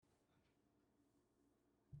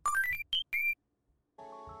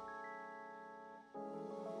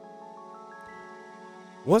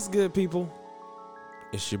What's good, people?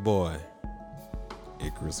 It's your boy,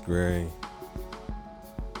 Icarus Gray.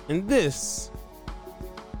 And this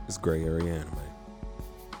is Gray Area Anime.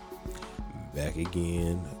 Back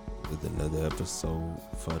again with another episode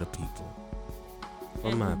for the people. For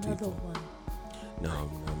and my another people. One.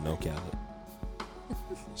 No Khaled.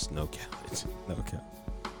 It's no Khaled. No Khaled.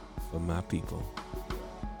 For my people.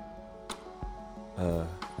 I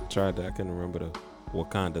tried that. I couldn't remember the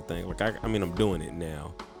Wakanda thing. Like I mean, I'm doing it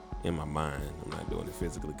now in my mind. I'm not doing it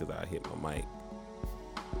physically because I hit my mic.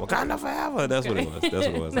 Wakanda forever. That's what it was. That's what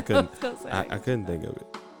it was. I couldn't think of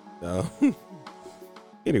it. No.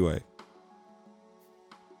 Anyway,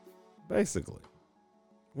 basically,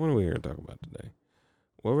 what are we here to talk about today?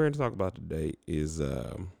 What we're here to talk about today is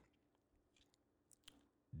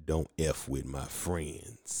don't F with my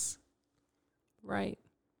friends. Right.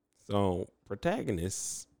 So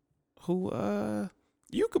protagonists who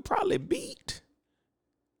you could probably beat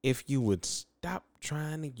if you would stop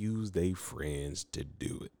trying to use their friends to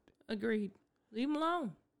do it. Agreed. Leave them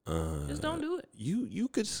alone. Just don't do it. You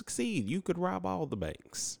could succeed. You could rob all the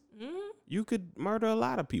banks. Mm-hmm. You could murder a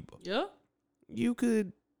lot of people. Yeah. You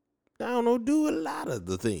could, I don't know, do a lot of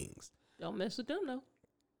the things. Don't mess with them though.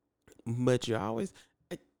 But you always,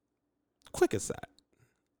 quick aside,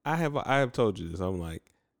 I have told you this. I'm like,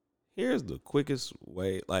 here's the quickest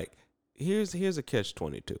way. Like, here's a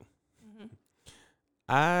catch-22.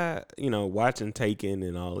 Mm-hmm. Watching Taken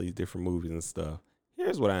and all these different movies and stuff.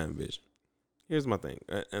 Here's what I envision. Here's my thing.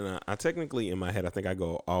 And I technically, in my head, I think I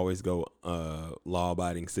always go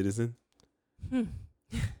law-abiding citizen.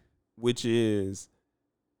 Which is,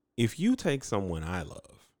 if you take someone I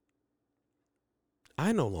love,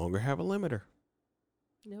 I no longer have a limiter.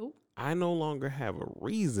 Nope. I no longer have a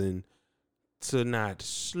reason to not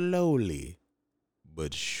slowly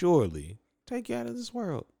but surely take you out of this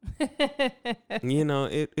world.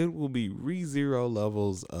 It will be ReZero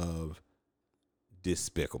levels of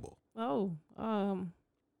despicable. Oh,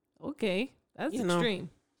 okay. That's You know. extreme.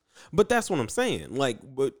 But that's what I'm saying. Like,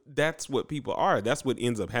 but that's what people are. That's what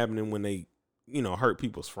ends up happening when they, hurt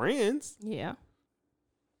people's friends. Yeah.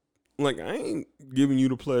 Like, I ain't giving you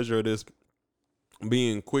the pleasure of this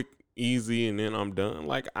being quick, easy, and then I'm done.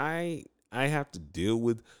 Like, I have to deal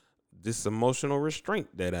with this emotional restraint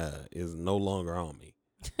that is no longer on me.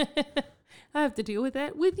 I have to deal with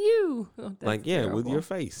that with you. Oh, With your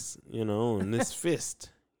face, and this fist.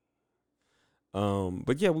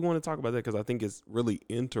 But yeah, we want to talk about that because I think it's really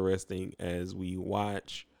interesting as we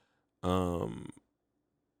watch some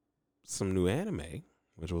new anime,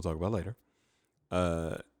 which we'll talk about later,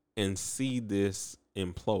 and see this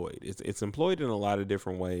employed. It's employed in a lot of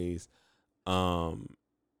different ways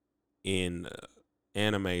in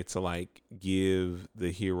anime to like give the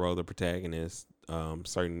hero, the protagonist,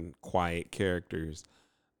 certain quiet characters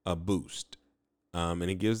a boost. And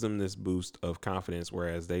it gives them this boost of confidence,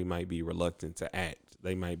 whereas they might be reluctant to act.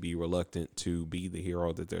 They might be reluctant to be the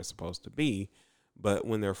hero that they're supposed to be. But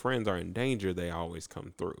when their friends are in danger, they always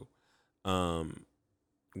come through.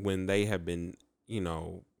 When they have been,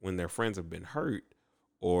 when their friends have been hurt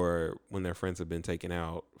or when their friends have been taken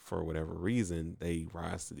out for whatever reason, they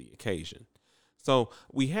rise to the occasion. So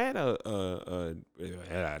we had a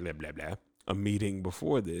meeting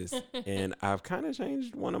before this, and I've kind of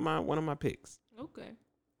changed one of my picks. Okay.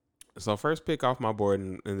 So first pick off my board,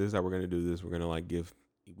 and this is how we're gonna do this. We're gonna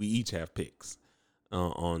we each have picks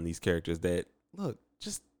on these characters that look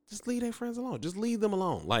just leave their friends alone. Just leave them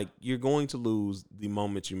alone. Like, you're going to lose the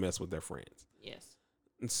moment you mess with their friends. Yes.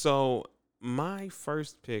 And so my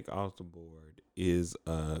first pick off the board is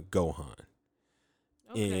Gohan.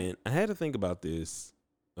 Okay. And I had to think about this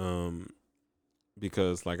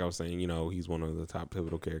because, like I was saying, he's one of the top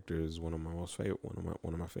pivotal characters, one of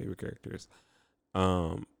my favorite characters.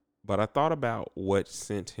 But I thought about what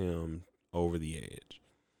sent him over the edge.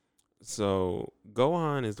 So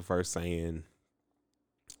Gohan is the first Saiyan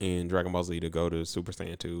in Dragon Ball Z to go to Super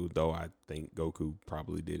Saiyan 2, though I think Goku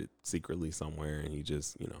probably did it secretly somewhere, and he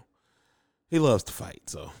just, he loves to fight.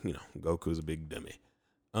 So, Goku's a big dummy.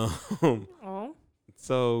 Oh.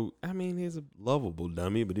 So, I mean, he's a lovable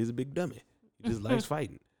dummy, but he's a big dummy. He just likes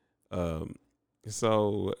fighting.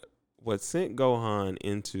 So what sent Gohan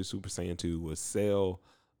into Super Saiyan 2 was Cell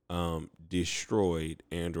destroyed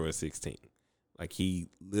Android 16. Like, he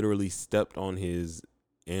literally stepped on his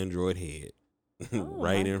android head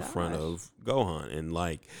right in front of Gohan. And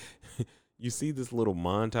like, you see this little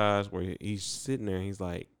montage where he's sitting there and he's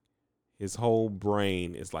like, his whole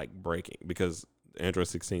brain is like breaking because Android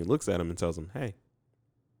 16 looks at him and tells him, hey,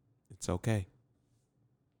 it's okay.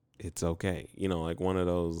 It's okay. Like one of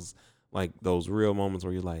those, like those real moments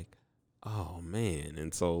where you're like, oh man.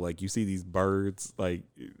 And so like you see these birds like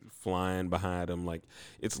flying behind him, like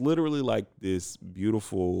it's literally like this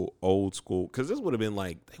beautiful old school, because this would have been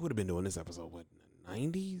like they would have been doing this episode what,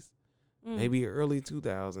 in the 90s, maybe early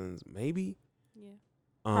 2000s, maybe. Yeah,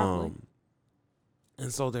 probably.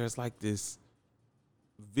 And so there's like this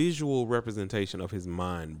visual representation of his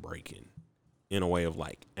mind breaking in a way of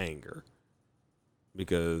like anger,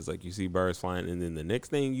 because like you see birds flying, and then the next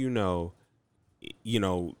thing you know,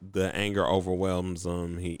 the anger overwhelms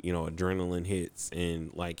him. He, adrenaline hits,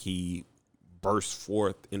 and like he bursts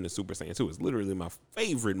forth into Super Saiyan 2. It's literally my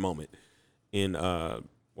favorite moment in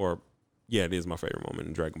it is my favorite moment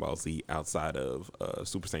in Dragon Ball Z outside of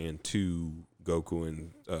Super Saiyan 2, Goku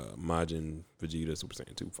and Majin Vegeta Super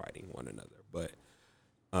Saiyan 2 fighting one another. But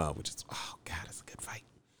which is, oh god, it's a good fight.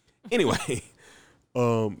 Anyway,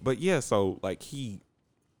 but yeah, so like he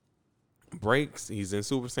breaks, he's in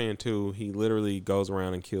Super Saiyan 2, he literally goes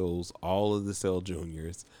around and kills all of the Cell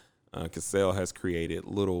Juniors, because Cell has created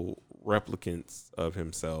little replicants of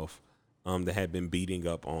himself that had been beating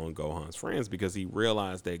up on Gohan's friends, because he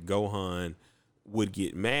realized that Gohan would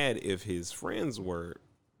get mad if his friends were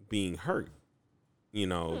being hurt.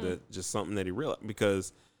 That just something that he realized,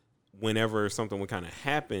 because whenever something would kind of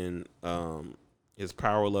happen, his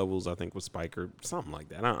power levels, I think, would spike or something like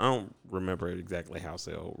that. I don't remember exactly how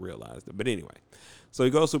Cell realized it. But anyway, so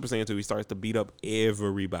he goes Super Saiyan 2. He starts to beat up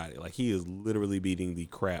everybody. Like, he is literally beating the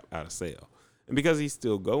crap out of Cell. And because he's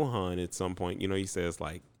still Gohan at some point, he says,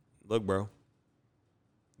 like, look, bro,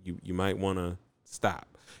 you might want to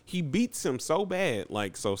stop. He beats him so bad.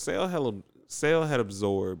 Like, so Cell had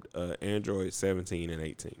absorbed Android 17 and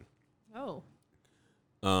 18. Oh.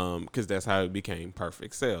 Because that's how it became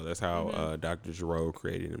Perfect Cell. That's how Dr. Gero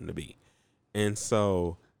created him to be. And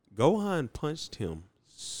so Gohan punched him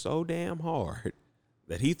so damn hard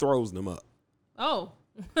that he throws them up. Oh.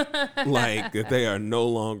 Like that they are no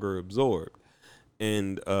longer absorbed.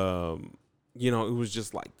 And, it was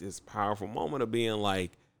just like this powerful moment of being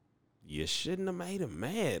like, you shouldn't have made him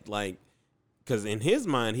mad. Like, because in his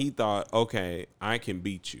mind, he thought, okay, I can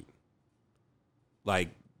beat you. Like,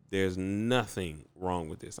 there's nothing wrong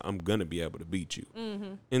with this. I'm going to be able to beat you.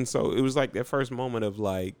 Mm-hmm. And so it was like that first moment of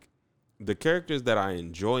like, the characters that I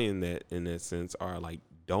enjoy in that sense are like,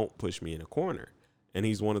 don't push me in a corner. And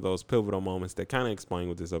he's one of those pivotal moments that kind of explain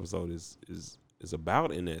what this episode is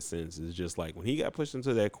about in that sense. Is just like when he got pushed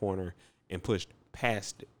into that corner and pushed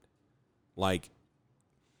past it. Like,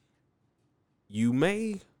 you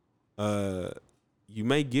may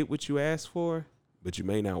get what you asked for, but you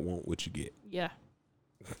may not want what you get. Yeah.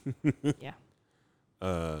 Yeah.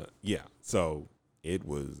 Yeah. So it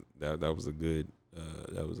was that was a good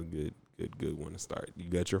one to start. You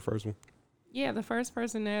got your first one? Yeah, the first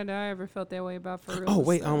person that I ever felt that way about for real. Oh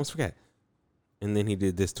wait, I almost forgot. And then he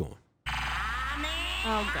did this to him.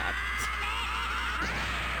 Oh God.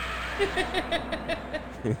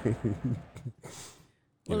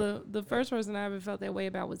 Well, the first person I ever felt that way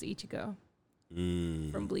about was Ichigo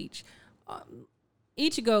from Bleach.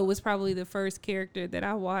 Ichigo was probably the first character that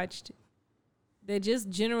I watched that just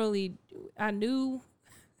generally I knew,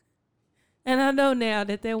 and I know now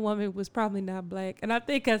that woman was probably not black. And I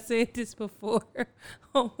think I said this before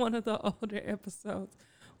on one of the older episodes.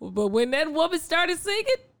 But when that woman started singing,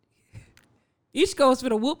 Ichigo was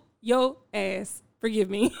finna whoop your ass. Forgive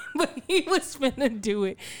me, but he was finna do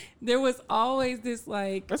it. There was always this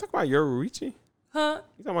like. Let's talk about Yoruichi. Huh?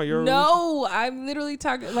 You talking about Yoruichi? No, I'm literally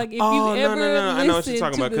talking like if you ever no. I know what you're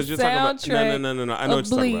talking about because you're talking about no. I know what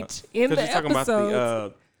you're talking about. In the you're talking episodes,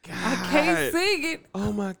 about God. I can't sing it.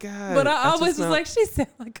 Oh my God! But I always was like, she sounds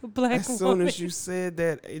like a black woman. As soon as you said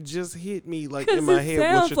that, it just hit me like in my head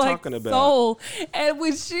what you're like talking about. Soul. And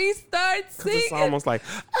when she starts singing, it's almost like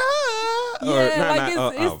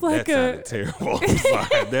it's like that sounded terrible. I'm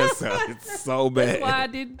sorry, that sounded so bad. That's why I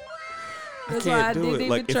didn't. That's why I didn't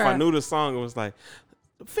like if I knew the song, it was like.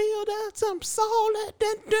 Feel that some soul.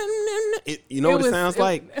 You know what it sounds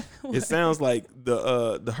like? It sounds like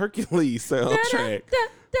the Hercules soundtrack.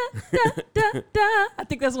 I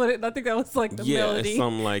think that's what I think that was like the melody. Yeah,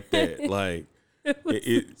 something like that. Like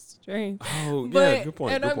it's strange. Oh yeah, good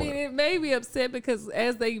point. And good I mean, it made me upset because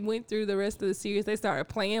as they went through the rest of the series, they started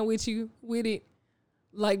playing with it,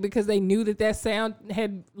 like because they knew that sound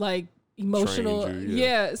had like. Emotional,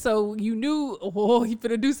 yeah. So you knew, he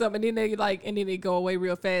finna do something, and then they go away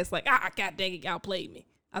real fast. Like, god dang it, y'all played me.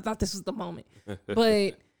 I thought this was the moment,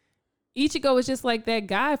 but Ichigo is just like that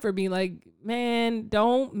guy for being like, man,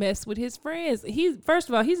 don't mess with his friends. First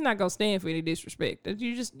of all, he's not gonna stand for any disrespect.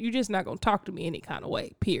 You're just not gonna talk to me any kind of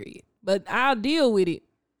way. Period. But I'll deal with it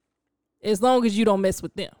as long as you don't mess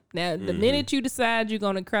with them. Now, the minute you decide you're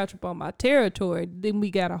going to crouch up on my territory, then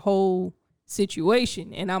we got a whole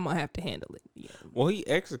situation, and I'm going to have to handle it. Yeah. Well, he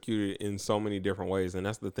executed in so many different ways, and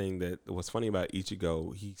that's the thing that was funny about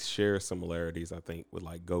Ichigo. He shares similarities, I think, with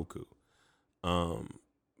like Goku.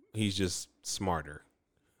 He's just smarter.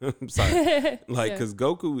 I'm sorry. Like, because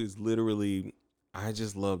Goku is literally, I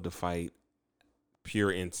just love to fight,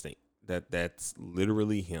 pure instinct. That's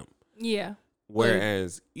literally him. Yeah.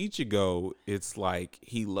 Whereas Ichigo, it's like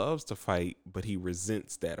he loves to fight, but he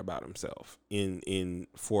resents that about himself in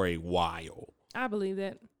for a while. I believe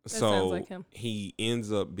that. That so sounds like him. He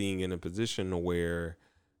ends up being in a position where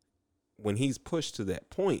when he's pushed to that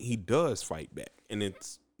point, he does fight back. And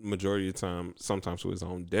it's majority of the time, sometimes to his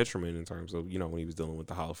own detriment in terms of, when he was dealing with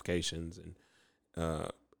the holifications and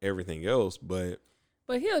everything else. But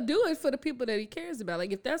he'll do it for the people that he cares about.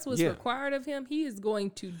 Like, if that's what's required of him, he is going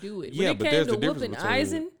to do it. When it came to whooping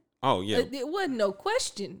Aizen, it wasn't no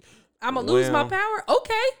question. I'm going to lose my power?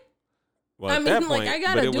 Okay. Well, at that point, I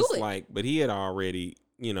got to do it. But he had already,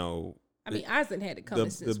 Aizen had to come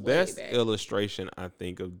the best illustration, I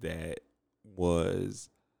think, of that was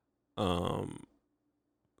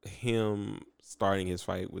him starting his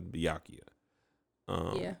fight with Byakuya.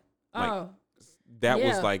 That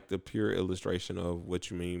was like the pure illustration of what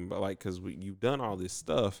you mean. But like, because you've done all this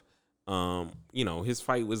stuff, his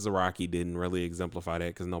fight with Zaraki didn't really exemplify that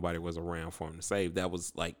because nobody was around for him to save. That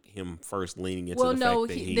was like him first leaning into the fact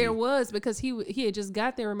that there was, because he had just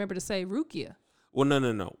got there, remember, to save Rukia. Well,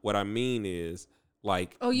 no. What I mean is,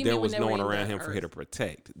 like, there was no one around him for him to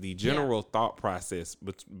protect. The general thought process,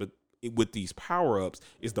 but with these power-ups,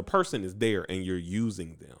 is the person is there and you're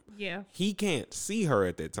using them. Yeah. He can't see her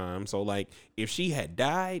at that time. So, like, if she had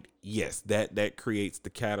died, yes, that creates the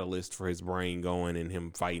catalyst for his brain going and him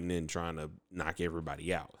fighting and trying to knock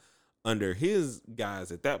everybody out. Under his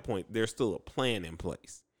guys at that point, there's still a plan in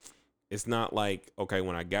place. It's not like, okay,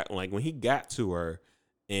 when he got to her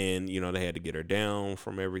and, they had to get her down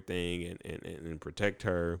from everything and protect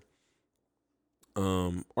her.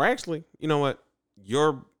 Or actually, you know what?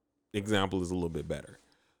 Your example is a little bit better,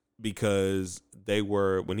 because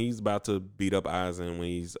when he's about to beat up Aizen, when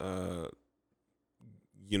he's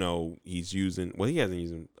he's using, he hasn't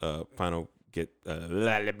used final get blah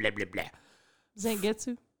blah blah blah blah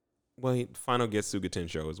Zangetsu. Well, final Getsuga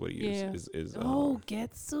Tensho is what he uses.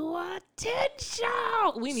 Getsuga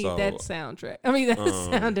Tensho. We need that soundtrack. I mean, that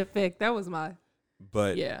sound effect. That was my.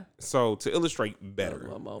 But so to illustrate better,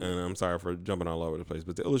 and I'm sorry for jumping all over the place,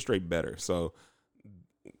 but to illustrate better, so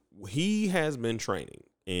he has been training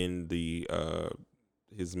in the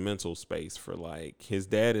his mental space for, like, his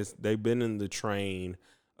dad they've been in the train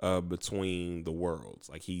between the worlds.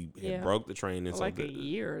 Like, he had broke the train and like a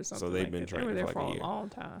year or something. So they've been training there for like a year. Long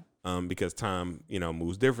time. Because time,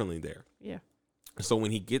 moves differently there. Yeah. So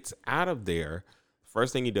when he gets out of there,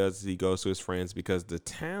 first thing he does is he goes to his friends, because the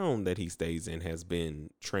town that he stays in has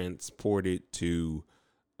been transported to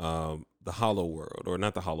the Hollow World, or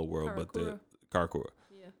not the Hollow World, but the Karakura.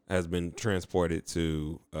 Has been transported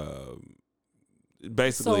to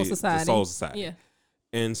basically the Soul Society. Yeah.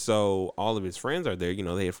 And so all of his friends are there.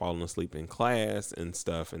 They had fallen asleep in class and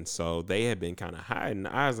stuff. And so they had been kind of hiding.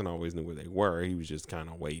 Aizen always knew where they were. He was just kind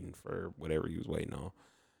of waiting for whatever he was waiting on.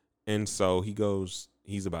 And so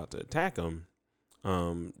he's about to attack him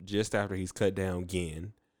just after he's cut down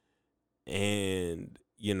Gin. And,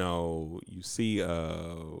 you see,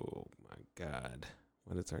 oh my God,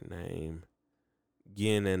 what is her name?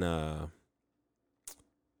 Gin and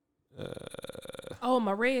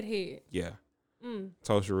my redhead. Yeah.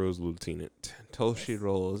 Toshiro's lieutenant.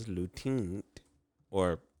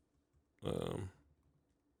 Or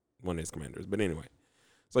one of his commanders. But anyway.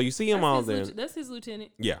 So you see him all there. That's his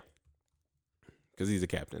lieutenant. Yeah. Because he's a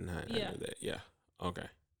captain. I know that. Yeah. Okay.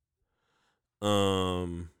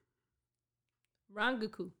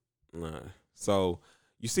 Rangaku. So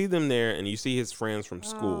you see them there, and you see his friends from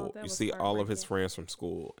school. You see all of his friends from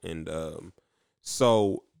school. And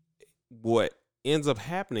so what ends up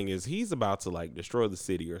happening is he's about to, like, destroy the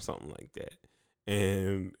city or something like that.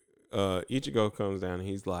 And Ichigo comes down and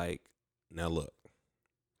he's like, now look,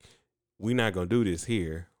 we not going to do this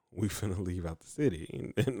here. We finna leave out the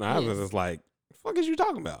city. And I was just like, the fuck is you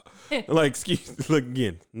talking about? Like, look,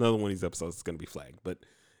 again, another one of these episodes is going to be flagged, but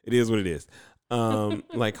it is what it is.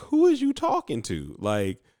 Like, who is you talking to?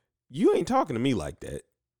 Like, you ain't talking to me like that.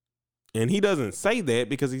 And he doesn't say that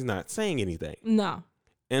because he's not saying anything. No.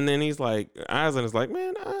 And then he's like, Aizen is like,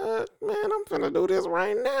 man, I'm finna do this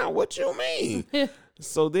right now. What you mean?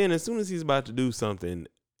 So then as soon as he's about to do something,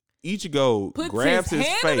 Ichigo grabs his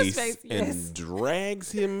face and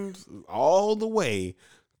drags him all the way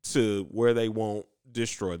to where they won't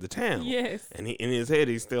destroy the town. Yes. And he, in his head,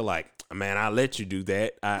 he's still like, man, I'll let you do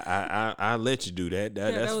that. I'll let you do that.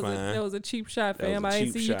 That's fine. That was a cheap shot, That was fam. a I ain't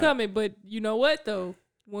cheap see you shot. coming, but you know what though?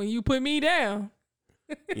 When you put me down,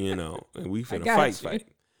 You know, and we finna got fight. you.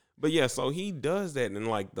 But yeah, so he does that, and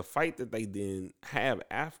like the fight that they then have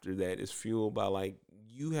after that is fueled by like,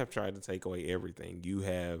 you have tried to take away everything. You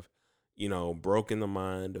have, you know, broken the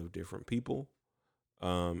mind of different people,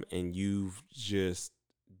 and you've just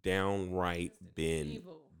downright been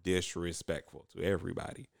evil. disrespectful to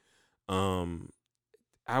everybody.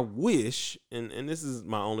 I wish, and this is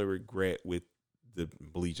my only regret with the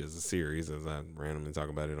Bleach as a series, as I randomly talk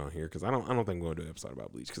about it on here, because I don't think we're gonna do an episode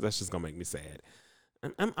about Bleach, because that's just gonna make me sad.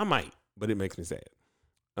 I might, but it makes me sad.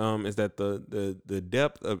 Is that the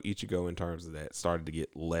depth of Ichigo in terms of that started to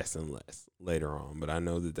get less and less later on, but I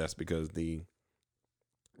know that that's because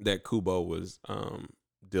that Kubo was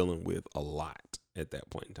dealing with a lot at that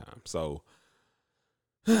point in time. So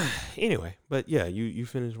anyway, but yeah, you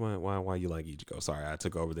finished why you like Ichigo. Sorry, I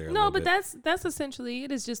took over there. No, but that's essentially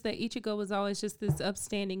it. Is just that Ichigo was always just this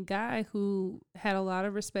upstanding guy who had a lot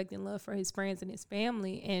of respect and love for his friends and his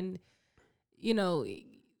family, and you know,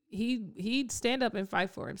 he'd stand up and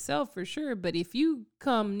fight for himself for sure. But if you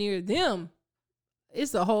come near them,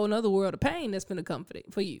 it's a whole nother world of pain that's gonna come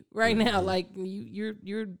for you right now. Like you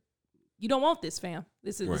don't want this, fam.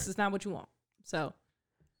 This is not what you want. So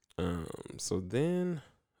then,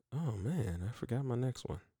 oh man, I forgot my next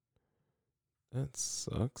one. That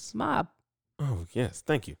sucks. Mob. Oh yes,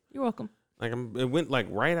 thank you. You're welcome. Like it went like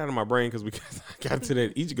right out of my brain because I got to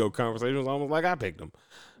that Ichigo conversation. It was almost like I picked him.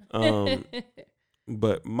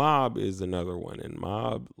 But Mob is another one, and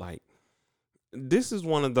Mob, like, this is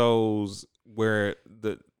one of those where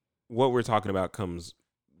what we're talking about comes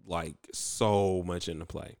like so much into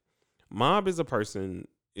play. Mob is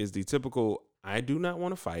the typical, I do not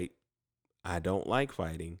want to fight. I don't like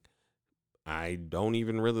fighting. I don't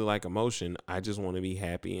even really like emotion. I just want to be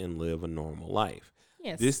happy and live a normal life.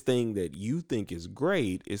 Yes. This thing that you think is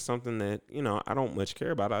great is something that, you know, I don't much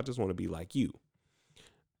care about. I just want to be like you.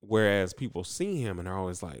 Whereas people see him and they're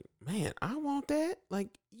always like, man, I want that.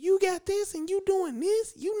 Like, you got this and you doing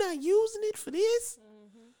this. You not using it for this.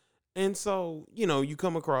 Mm-hmm. And so, you know, you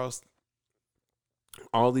come across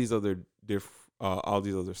all these other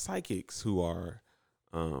psychics who are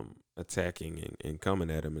attacking and coming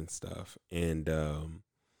at him and stuff. And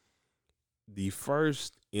the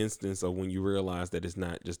first instance of when you realize that it's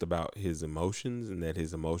not just about his emotions and that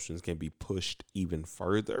his emotions can be pushed even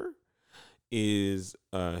further is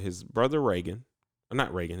his brother Reagan.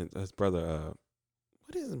 Not Reagan, his brother,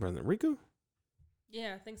 what is his brother? Riku?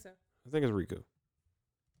 Yeah, I think so. I think it's Riku.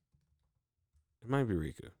 It might be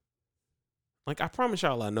Riku. Like, I promise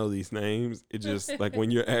y'all I know these names. It just, like,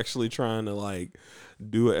 when you're actually trying to, like,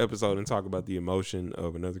 do an episode and talk about the emotion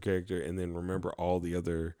of another character and then remember all the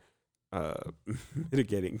other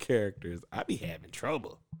mitigating characters, I be having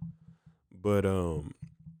trouble. But,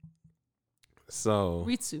 so.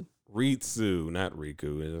 Ritsu, not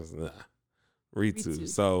Riku. It's Ritsu.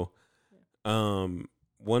 So,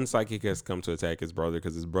 one psychic has come to attack his brother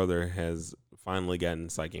because his brother has finally gotten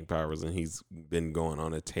psychic powers and he's been going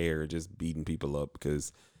on a tear, just beating people up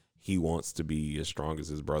because he wants to be as strong as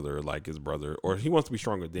his brother, like his brother, or he wants to be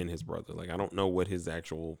stronger than his brother. Like, I don't know what his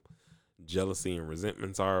actual jealousy and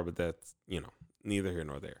resentments are, but that's, you know, neither here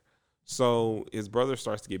nor there. So his brother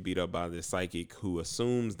starts to get beat up by this psychic who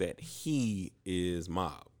assumes that he is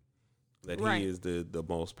Mob. That he is the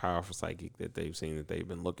most powerful psychic that they've seen, that they've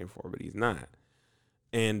been looking for, but he's not.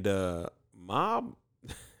 And Mob.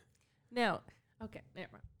 Now, okay, never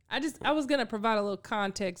mind. I was gonna provide a little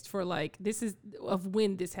context for like this is of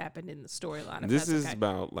when this happened in the storyline. This is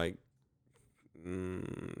about like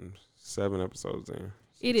 7 episodes in.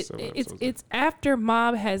 It's after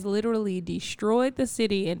Mob has literally destroyed the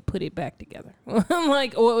city and put it back together.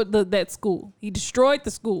 Like that school, he destroyed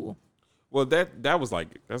the school. Well, that was like,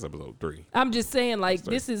 that's episode 3. I'm just saying, like,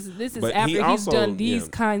 this is after he's done these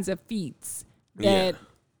kinds of feats that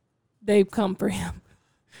they've come for him.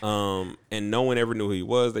 And no one ever knew who he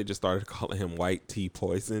was. They just started calling him White Tea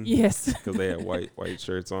Poison. Yes, because they had white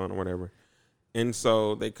shirts on or whatever. And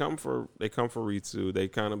so they come for Ritsu. They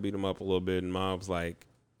kind of beat him up a little bit, and Mob's like,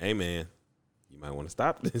 "Hey man, you might want to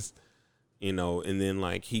stop this," you know. And then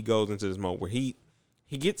like he goes into this mode where he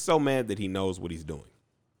gets so mad that he knows what he's doing.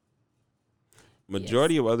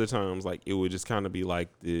 Majority of other times, like, it would just kind of be like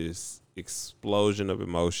this explosion of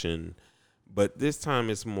emotion, but this time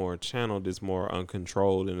it's more channeled, it's more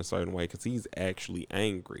uncontrolled in a certain way because he's actually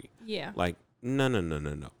angry. Yeah, like no,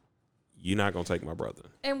 you're not gonna take my brother.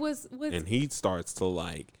 And and he starts to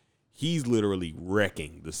like, he's literally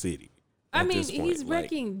wrecking the city. I mean, he's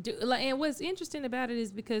wrecking. And what's interesting about it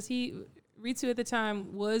is because Ritsu at the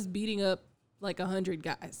time was beating up like 100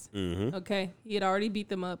 guys. Mm-hmm. Okay, he had already beat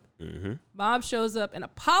them up. Mm-hmm. Mob shows up and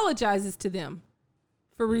apologizes to them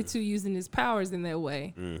for Ritsu using his powers in that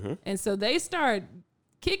way. Mm-hmm. And so they start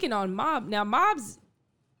kicking on Mob. Now Mob's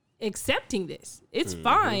accepting this. It's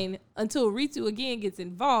fine until Ritsu again gets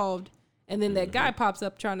involved, and then that guy pops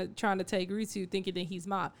up trying to take Ritsu, thinking that he's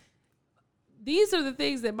Mob. These are the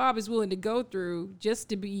things that Mob is willing to go through just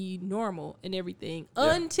to be normal and everything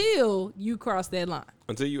until you cross that line.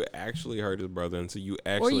 Until you actually hurt his brother, until you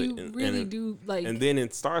actually... Or you really do, like... And then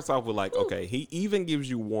it starts off with, like, okay, he even gives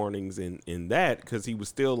you warnings in that, because he was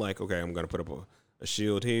still like, okay, I'm going to put up a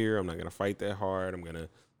shield here. I'm not going to fight that hard. I'm going to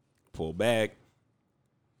pull back.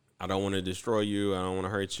 I don't want to destroy you. I don't want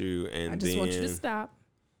to hurt you. And I just want you to stop.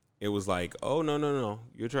 It was like, oh, no.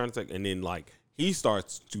 You're trying to take... And then, like... He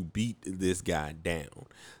starts to beat this guy down.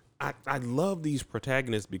 I love these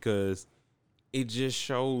protagonists because it just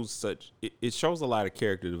shows it shows a lot of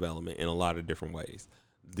character development in a lot of different ways.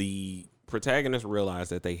 The protagonists realize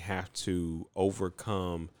that they have to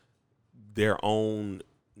overcome their own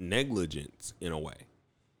negligence in a way,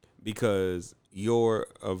 because your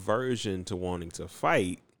aversion to wanting to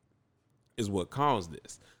fight is what caused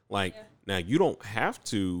this. Like, now you don't have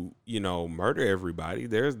to, murder everybody.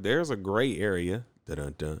 There's a gray area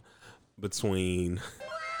between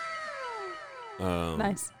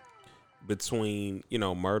nice. Between,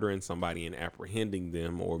 murdering somebody and apprehending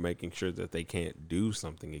them or making sure that they can't do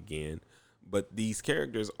something again. But these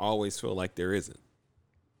characters always feel like there isn't.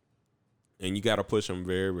 And you got to push them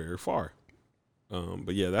very, very far.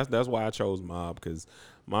 But yeah, that's why I chose Mob, because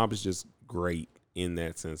Mob is just great in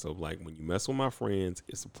that sense of, like, when you mess with my friends,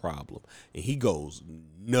 it's a problem. And he goes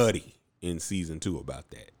nutty in season 2 about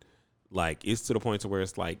that. Like, it's to the point to where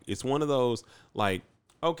it's like, it's one of those, like,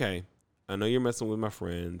 okay, I know you're messing with my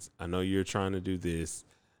friends. I know you're trying to do this.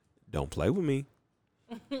 Don't play with me.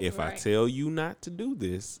 If I tell you not to do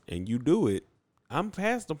this and you do it, I'm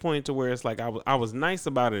past the point to where it's like, I was nice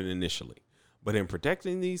about it initially, but in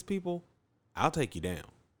protecting these people, I'll take you down.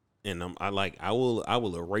 And I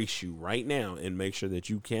will erase you right now and make sure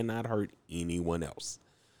that you cannot hurt anyone else.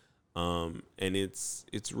 And it's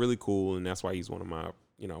really cool, and that's why he's one of my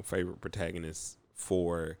favorite protagonists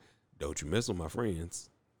for Don't You Mess With My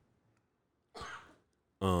Friends.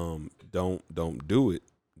 Don't do it.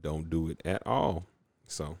 Don't do it at all.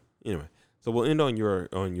 So anyway, so we'll end on your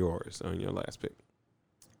last pick.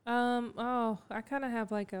 I kind of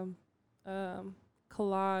have like a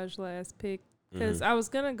collage last pick. Because I was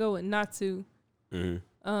gonna go with Natsu,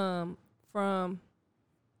 from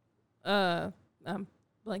I'm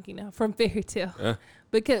blanking now, from Fairy Tail,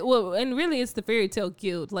 because and really it's the Fairy Tail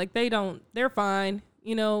Guild. Like they're fine,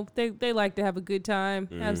 they like to have a good time,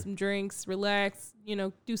 have some drinks, relax,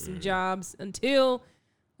 do some jobs until,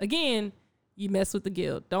 again, you mess with the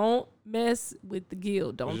guild. Don't mess with the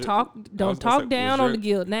guild. Don't talk down on the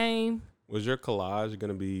guild name. Was your collage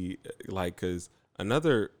gonna be like, because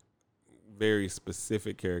another very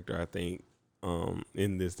specific character, I think,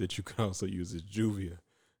 in this that you can also use is Juvia,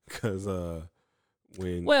 because now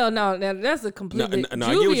that's a completely no,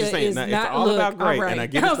 I get what you're saying. Now, it's all about great, right. And I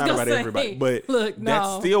get it's not about everybody, but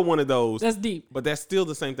that's still one of those. That's deep, but that's still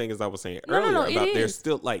the same thing as I was saying earlier about there's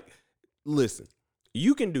still, like, listen,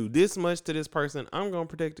 you can do this much to this person. I'm gonna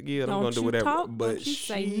protect the guild. I'm gonna do whatever. But she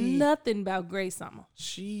say nothing about Grey Summer.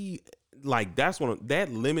 She, like, that's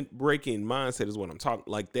that limit breaking mindset is what I'm talking,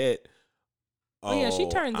 like that. Oh yeah, she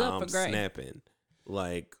turns up for Grey. Snapping.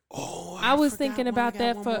 Like, I was thinking about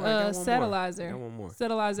that for Settleizer.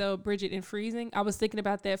 Settleizer, Bridget, and Freezing. I was thinking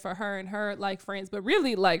about that for her and her, like, friends, but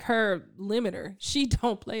really, like, her limiter. She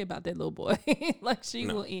don't play about that little boy. Like, she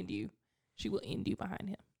will end you. She will end you behind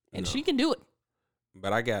him, and she can do it.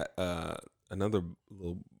 But I got another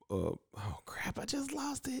little. Oh crap! I just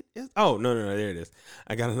lost it. No, there it is.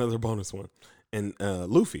 I got another bonus one, and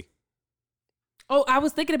Luffy. Oh, I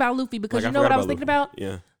was thinking about Luffy because you know what I was thinking about?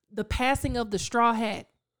 Yeah. The passing of the straw hat.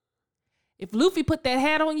 If Luffy put that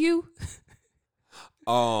hat on you.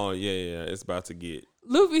 Oh, yeah. It's about to get.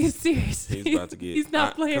 Luffy is serious. He's about to get. He's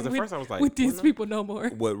not playing with these people no more.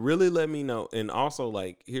 What really let me know, and also,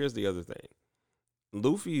 like, here's the other thing.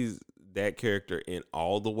 Luffy's that character in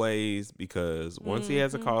all the ways, because once he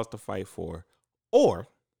has a cause to fight for, or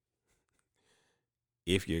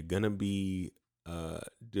if you're going to be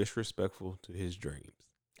disrespectful to his dreams.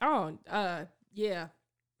 Oh, yeah.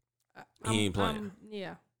 He ain't playing.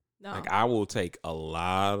 Yeah. No. Like, I will take a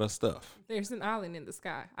lot of stuff. There's an island in the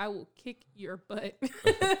sky. I will kick your butt.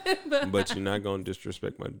 But you're not going to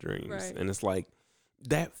disrespect my dreams. Right. And it's like,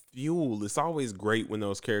 that fuel, it's always great when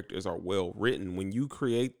those characters are well written. When you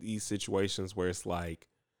create these situations where it's like,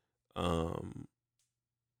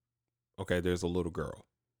 okay, there's a little girl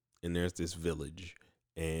and there's this village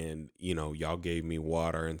and, you know, y'all gave me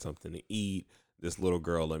water and something to eat. This little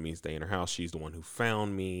girl let me stay in her house. She's the one who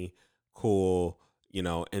found me. Cool. You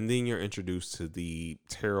know, and then you're introduced to the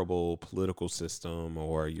terrible political system,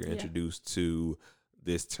 or you're introduced to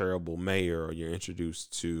this terrible mayor, or you're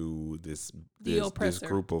introduced to this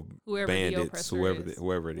group of bandits,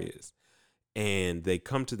 whoever it is. And they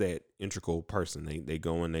come to that integral person. They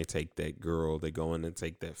go and they take that girl. They go in and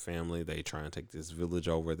take that family. They try and take this village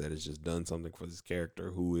over that has just done something for this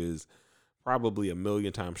character who is probably a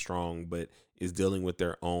million times strong, but is dealing with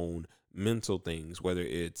their own mental things, whether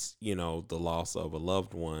it's, you know, the loss of a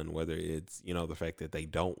loved one, whether it's, you know, the fact that they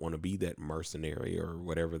don't want to be that mercenary or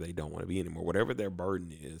whatever they don't want to be anymore, whatever their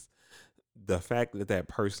burden is, the fact that that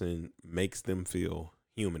person makes them feel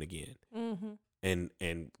human again,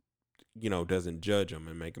 and you know, doesn't judge them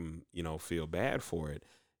and make them, you know, feel bad for it.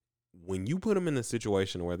 When you put them in a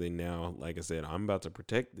situation where they now, like I said, I'm about to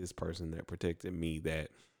protect this person that protected me, that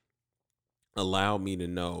allowed me to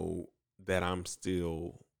know that I'm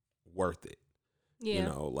still worth it. Yeah. You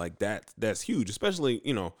know, like that's huge, especially,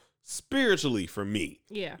 you know, spiritually for me.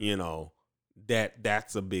 Yeah. You know,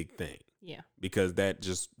 that's a big thing. Yeah. Because that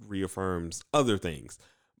just reaffirms other things.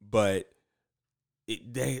 But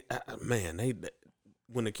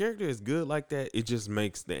when the character is good like that, it just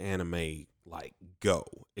makes the anime like go,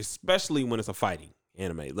 especially when it's a fighting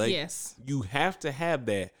anime. Like, yes, you have to have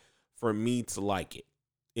that for me to like it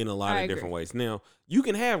in a lot of different ways. Now, you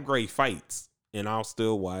can have great fights and I'll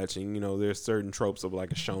still watch, and, you know, there's certain tropes of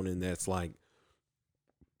like a shonen that's like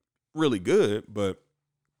really good, but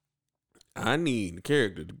I need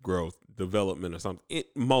character growth, development or something.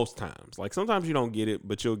 Most times, like sometimes you don't get it,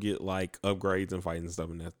 but you'll get like upgrades and fighting and stuff,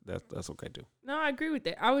 and that's okay too. No, I agree with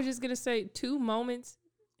that. I was just gonna say 2 moments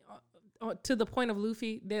to the point of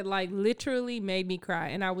Luffy that like literally made me cry,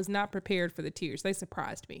 and I was not prepared for the tears. They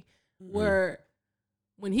surprised me. Mm-hmm. Where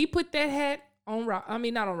when he put that hat on,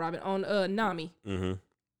 not on Robin, on Nami,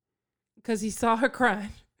 because he saw her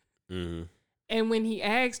crying, and when he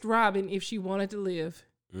asked Robin if she wanted to live.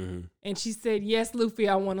 And she said, "Yes, Luffy,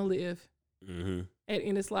 I want to live." At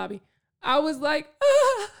Enies Lobby, I was like,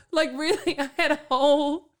 like really, I had a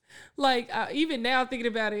whole, like, even now thinking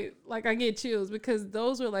about it, like I get chills, because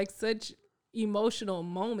those were like such emotional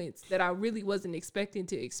moments that I really wasn't expecting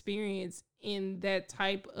to experience in that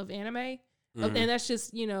type of anime. And that's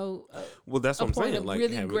just, you know, well, that's what I'm saying. Like,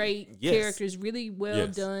 really great characters, really well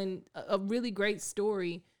done, a really great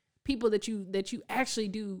story, people that you actually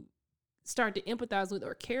do start to empathize with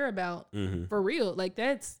or care about for real. Like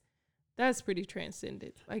that's pretty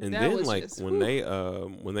transcendent. Like, and that then was like just, when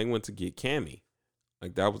they went to get Cammy,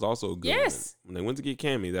 like that was also a good one. When they went to get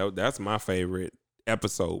Cammy, that's my favorite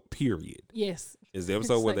episode, period. Yes. Is the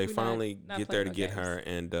episode where they finally get there to get her,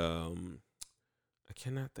 and I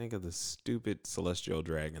cannot think of the stupid celestial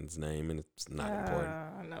dragon's name, and it's not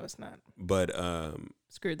important. No, it's not. But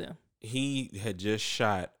screw them. He had just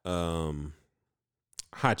shot Hachi.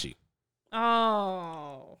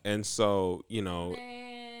 Oh. And so, you know,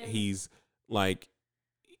 he's like,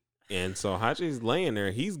 and so Hachi's laying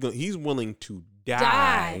there. He's willing to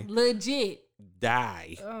die. Legit.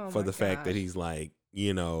 Die for the fact that he's like,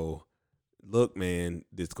 you know, look, man,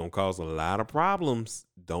 this going to cause a lot of problems.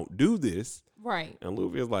 Don't do this. Right. And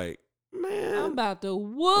Luffy is like, man, I'm about to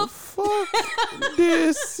whoop fuck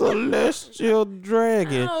this celestial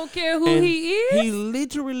dragon. I don't care who he is. He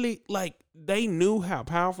literally, like, they knew how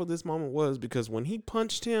powerful this moment was, because when he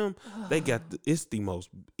punched him, they got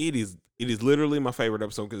it is literally my favorite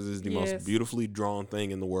episode, because it's the most beautifully drawn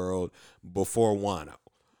thing in the world before Wano.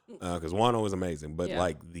 Because Wano is amazing, but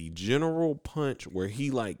like the general punch where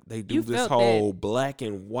he like they do this whole black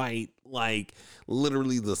and white, like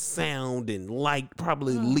literally the sound and light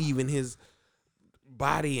probably leaving his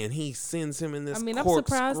body, and he sends him in this. I mean, I'm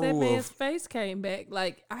surprised that man's face came back.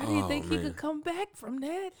 Like, I didn't think he could come back from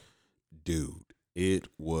that. Dude, it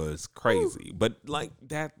was crazy. But like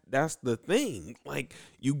that's the thing. Like,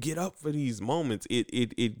 you get up for these moments,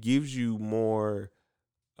 it gives you more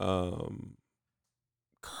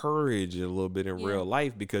courage a little bit in real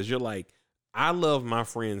life, because you're like, I love my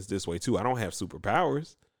friends this way too. I don't have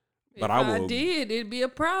superpowers, but if I did, it'd be a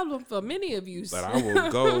problem for many of you. But I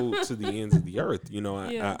will go to the ends of the earth. You know,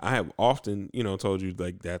 I have often, you know, told you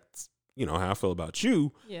like that's, you know, how I feel about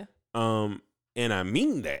you. Yeah. And I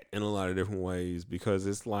mean that in a lot of different ways, because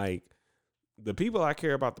it's like the people I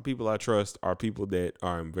care about, the people I trust, are people that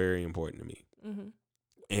are very important to me.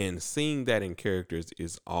 And seeing that in characters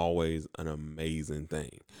is always an amazing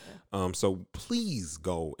thing. So please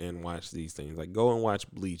go and watch these things. Like go and watch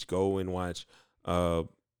Bleach. Go and watch Mob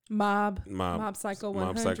Psycho 100.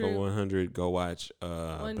 Mob Psycho 100. Go watch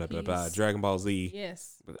Dragon Ball Z.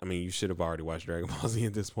 Yes. I mean, you should have already watched Dragon Ball Z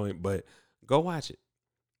at this point, but go watch it.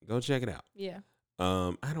 Go check it out. Yeah.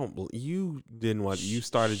 You didn't watch. You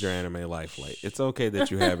started your anime life late. It's okay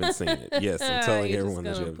that you haven't seen it. Yes, I'm telling everyone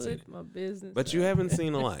that you haven't seen it. My business, but you haven't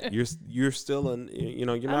seen a lot. You're still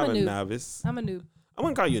you're not a novice. I'm a noob. I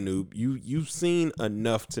wouldn't call you a noob. You've seen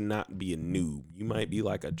enough to not be a noob. You might be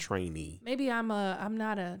like a trainee. Maybe I'm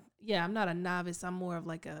not a novice. I'm more of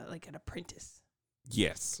like an apprentice.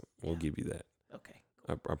 Yes, we'll give you that. Okay.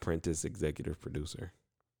 Apprentice executive producer.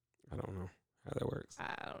 I don't know how that works.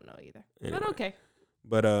 I don't know either. Anyway. But okay.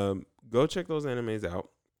 But go check those animes out.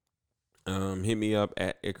 Hit me up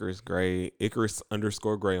at Icarus _Gray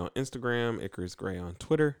on Instagram, Icarus Gray on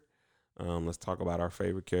Twitter. Let's talk about our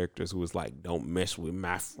favorite characters who was like, don't mess with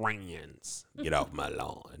my friends. Get off my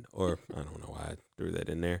lawn. Or I don't know why I threw that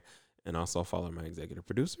in there. And also follow my executive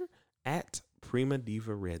producer at Prima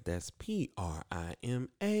Diva Red. That's PrimaDivared.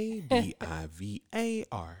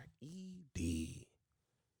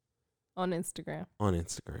 On Instagram.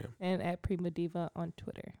 And at Prima Diva on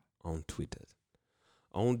Twitter. On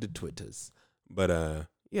the Twitters. But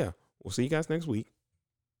yeah, we'll see you guys next week.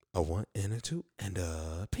 A 1 and a 2 and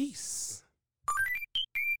a peace.